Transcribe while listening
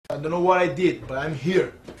I don't know what I did, but I'm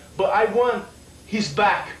here. But I want his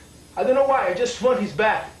back. I don't know why, I just want his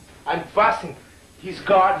back. I'm fastening his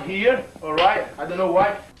guard here, alright? I don't know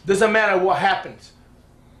why. Doesn't matter what happens.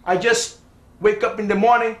 I just wake up in the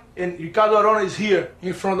morning and Ricardo Arona is here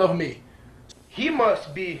in front of me. He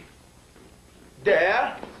must be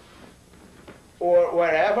there or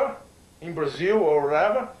wherever, in Brazil or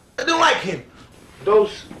wherever. I don't like him.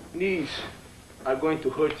 Those knees are going to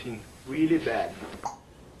hurt him really bad.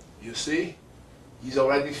 You see? He's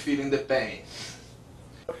already feeling the pain.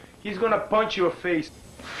 He's gonna punch your face.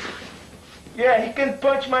 Yeah, he can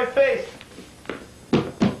punch my face.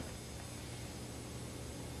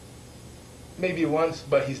 Maybe once,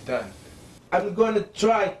 but he's done. I'm gonna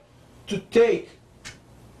try to take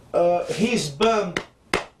his bum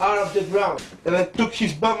out of the ground. And I took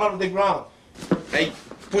his bum out of the ground. I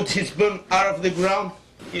put his bum out of the ground.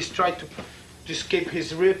 He's trying to escape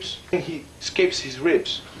his ribs. And he escapes his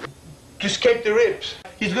ribs. To escape the ribs.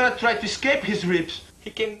 He's gonna try to escape his ribs.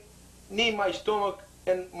 He can knee my stomach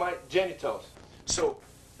and my genitals. So,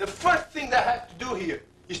 the first thing that I have to do here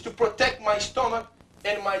is to protect my stomach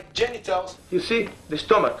and my genitals. You see, the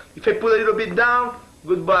stomach. If I put a little bit down,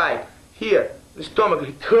 goodbye. Here, the stomach,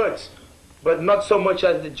 it hurts, but not so much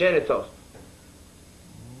as the genitals.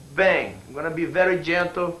 Bang. I'm gonna be very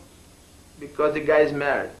gentle because the guy is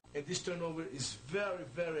married. And this turnover is very,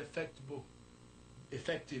 very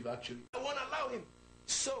effective actually. I wanna allow him.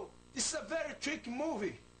 So, this is a very tricky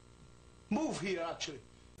move here actually.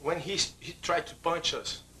 When he tried to punch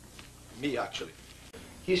us, me actually.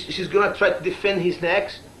 He's gonna try to defend his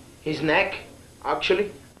neck,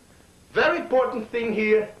 actually. Very important thing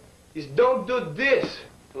here is don't do this.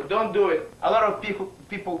 So don't do it. A lot of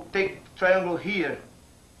people take triangle here.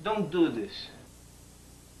 Don't do this.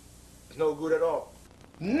 It's no good at all.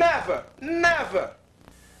 Never, never.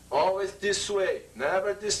 Always this way,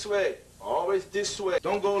 never this way. Always this way.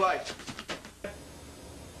 Don't go like.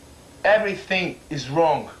 Everything is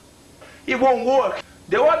wrong. It won't work.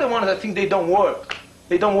 The other ones, I think they don't work.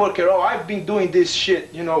 They don't work at all. I've been doing this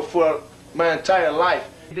shit, you know, for my entire life.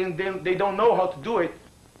 They don't know how to do it.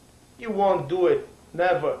 You won't do it.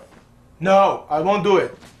 Never. No, I won't do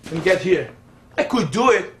it. Let me get here. I could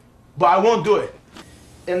do it, but I won't do it.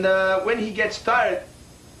 And when he gets tired,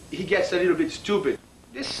 he gets a little bit stupid.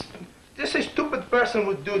 This a stupid person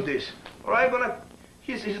would do this. All right,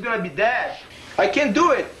 he's gonna be dead. I can't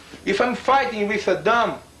do it if I'm fighting with a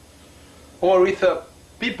dumb or with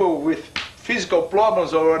people with physical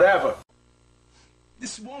problems or whatever.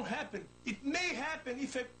 This won't happen. It may happen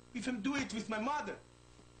if I'm doing it with my mother.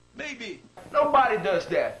 Maybe. Nobody does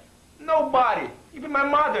that. Nobody. Even my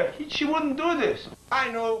mother. She wouldn't do this.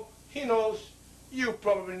 I know. He knows. You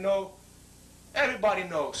probably know. Everybody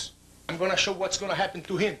knows. I'm gonna show what's gonna happen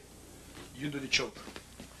to him. You do the choke.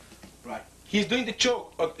 Right. He's doing the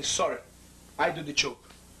choke. Okay, sorry. I do the choke.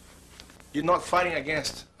 You're not fighting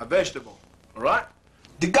against a vegetable. Alright?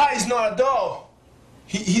 The guy is not a doll.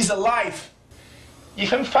 He's alive.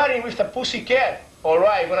 If I'm fighting with a pussycat,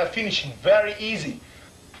 alright, I'm gonna finish him very easy.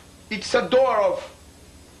 It's a door of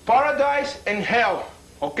paradise and hell,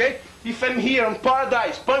 okay? If I'm here in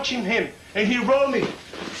paradise, punching him, and he roll me,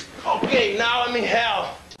 okay, now I'm in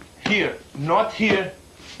hell. Here, not here,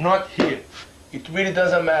 not here. It really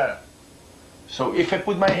doesn't matter. So if I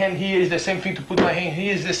put my hand here, it's the same thing to put my hand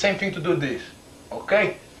here, it's the same thing to do this,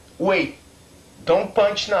 okay? Wait, don't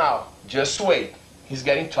punch now, just wait. He's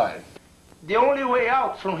getting tired. The only way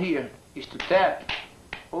out from here is to tap,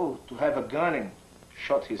 to have a gun and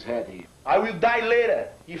shot his head here. I will die later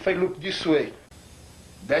if I look this way.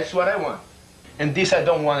 That's what I want. And this I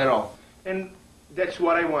don't want at all. And that's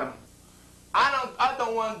what I want. I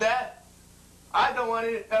don't want that. I don't want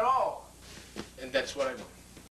it at all. And that's what I want.